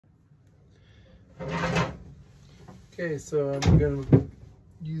Okay, so I'm going to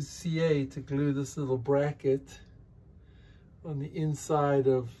use CA to glue this little bracket on the inside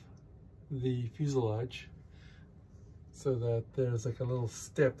of the fuselage so that there's like a little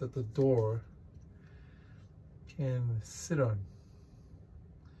step that the door can sit on.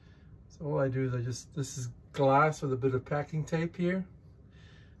 So all I do is this is glass with a bit of packing tape here.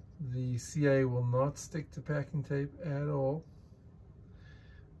 The CA will not stick to packing tape at all.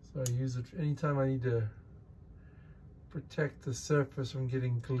 So I use it anytime I need to protect the surface from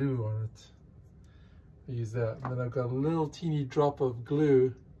getting glue on it. I use that. And then I've got a little teeny drop of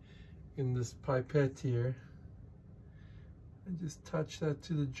glue in this pipette here. And just touch that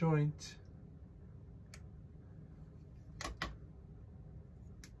to the joint.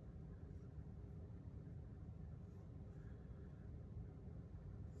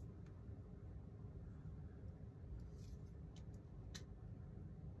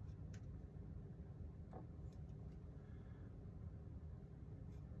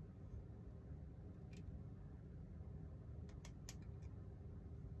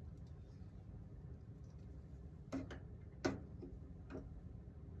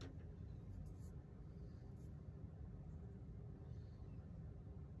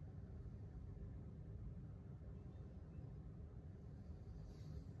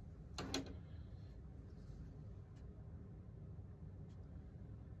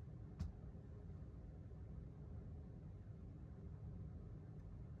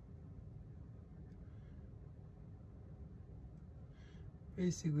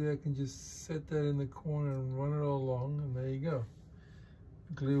 Basically, I can just set that in the corner and run it all along, and there you go.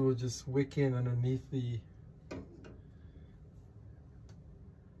 The glue will just wick in underneath the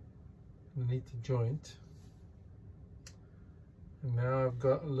joint. And now I've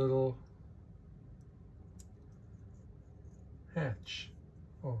got a little hatch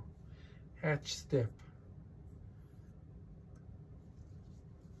step.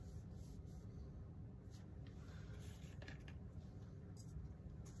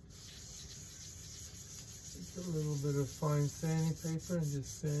 A little bit of fine sandpaper and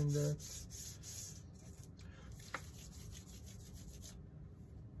just sand that.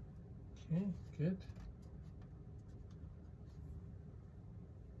 Okay, good.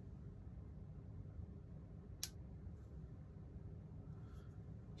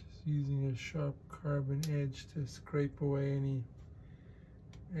 Just using a sharp carbon edge to scrape away any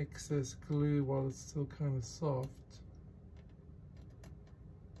excess glue while it's still kind of soft.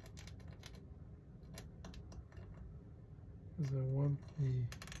 Because I want the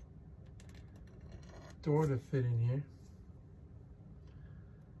door to fit in here.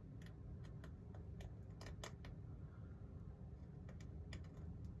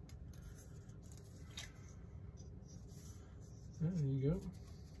 There you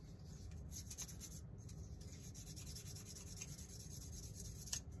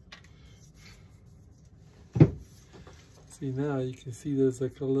go. See, now you can see there's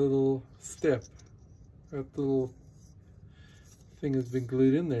like a little step. That little thing has been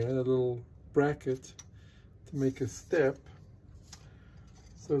glued in there, that little bracket to make a step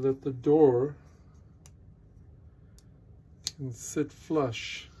so that the door can sit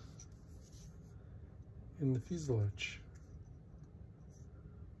flush in the fuselage.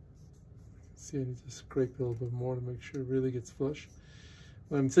 See, I need to scrape a little bit more to make sure it really gets flush.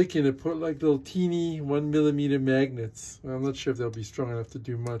 I'm thinking to put like little teeny 1mm magnets. I'm not sure if they'll be strong enough to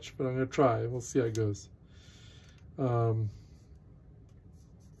do much, but I'm going to try. We'll see how it goes.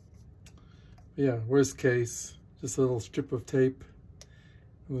 Yeah, worst case, just a little strip of tape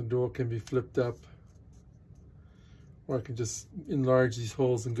and the door can be flipped up. Or I can just enlarge these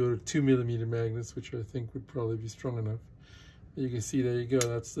holes and go to 2mm magnets, which I think would probably be strong enough. You can see, there you go,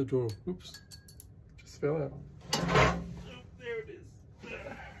 that's the door. Oops, just fell out. Oh, there it is. There we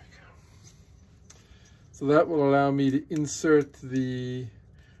go. So that will allow me to insert the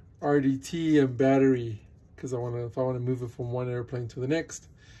RDT and battery, because if I want to move it from one airplane to the next,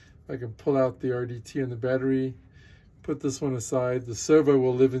 I can pull out the RDT and the battery, put this one aside. The servo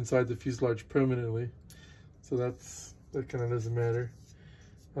will live inside the fuselage permanently, so that kind of doesn't matter.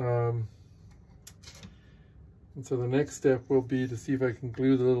 And so the next step will be to see if I can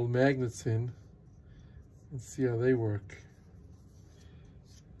glue the little magnets in and see how they work.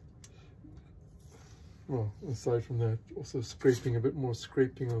 Well, aside from that, also scraping, a bit more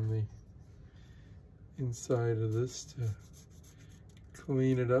scraping on the inside of this to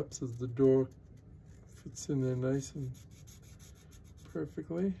clean it up so that the door fits in there nice and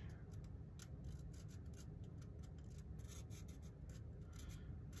perfectly.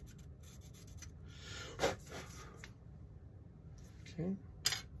 Okay.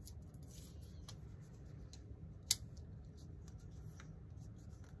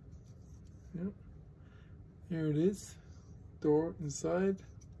 Here it is, door inside.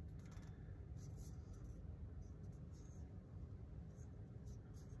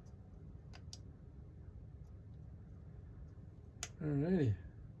 Alrighty.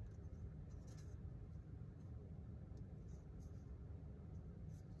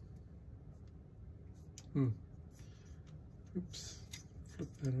 Oops, flip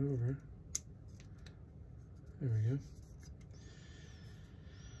that over. There we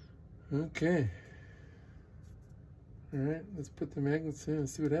go. Okay. Alright, let's put the magnets in and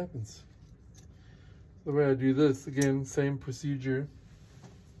see what happens. The way I do this, again, same procedure.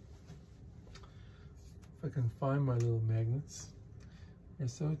 If I can find my little magnets. They're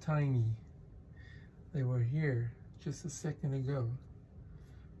so tiny. They were here just a second ago.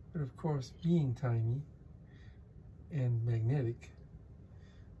 But of course, being tiny and magnetic,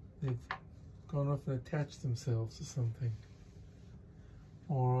 they've gone off and attached themselves to something.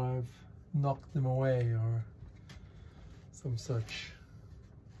 Or I've knocked them away or some such.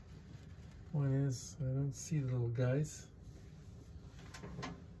 One is, I don't see the little guys. See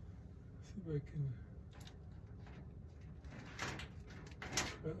if I can.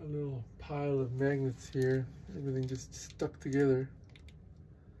 Got a little pile of magnets here. Everything just stuck together.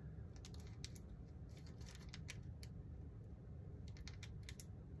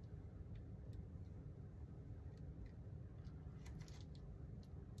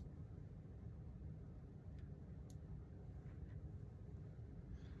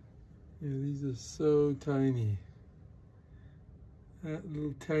 Yeah, these are so tiny. That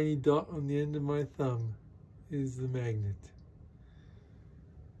little tiny dot on the end of my thumb is the magnet.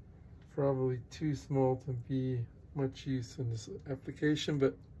 Probably too small to be much use in this application,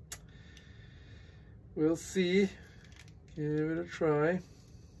 but we'll see. Give it a try.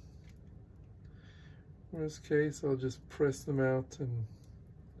 Worst case, I'll just press them out and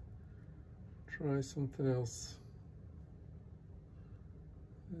try something else.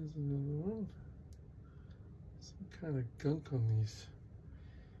 There's another one. Some kind of gunk on these.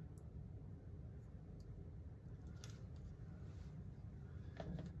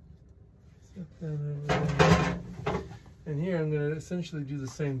 Set that over there. And here I'm going to essentially do the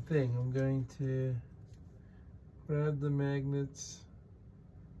same thing. I'm going to grab the magnets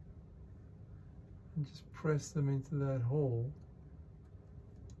and just press them into that hole.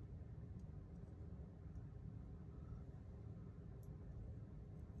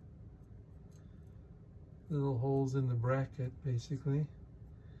 Little holes in the bracket, basically,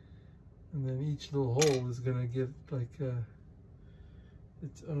 and then each little hole is going to get like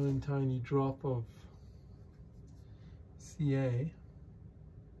its own tiny drop of CA.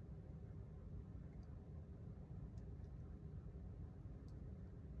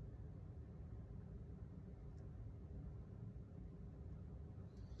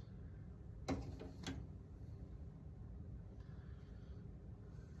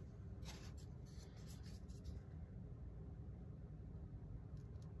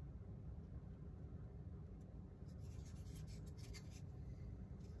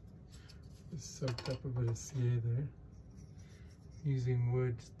 Just soaked up a bit of CA there. Using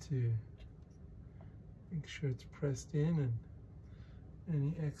wood to make sure it's pressed in, and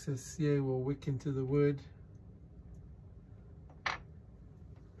any excess CA will wick into the wood.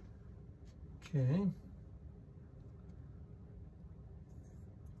 Okay.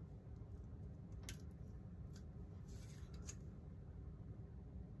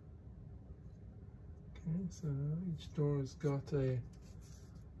 Okay, so each door has got a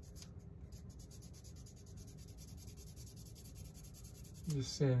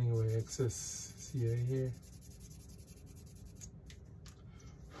just sanding away excess CA here.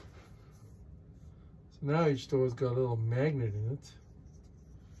 So now each door's got a little magnet in it,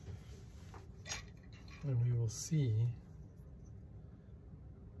 and we will see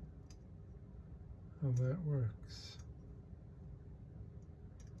how that works.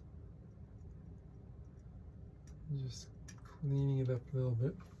 Just cleaning it up a little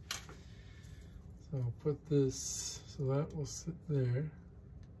bit. So I'll put this, so that will sit there.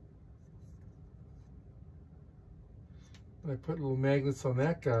 I put little magnets on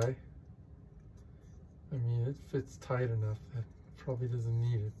that guy. I mean, it fits tight enough that probably doesn't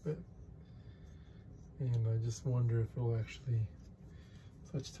need it, but, and I just wonder if it'll actually,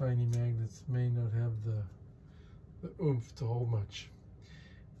 such tiny magnets may not have the oomph to hold much.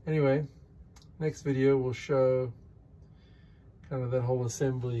 Anyway, next video will show kind of that whole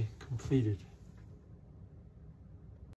assembly completed.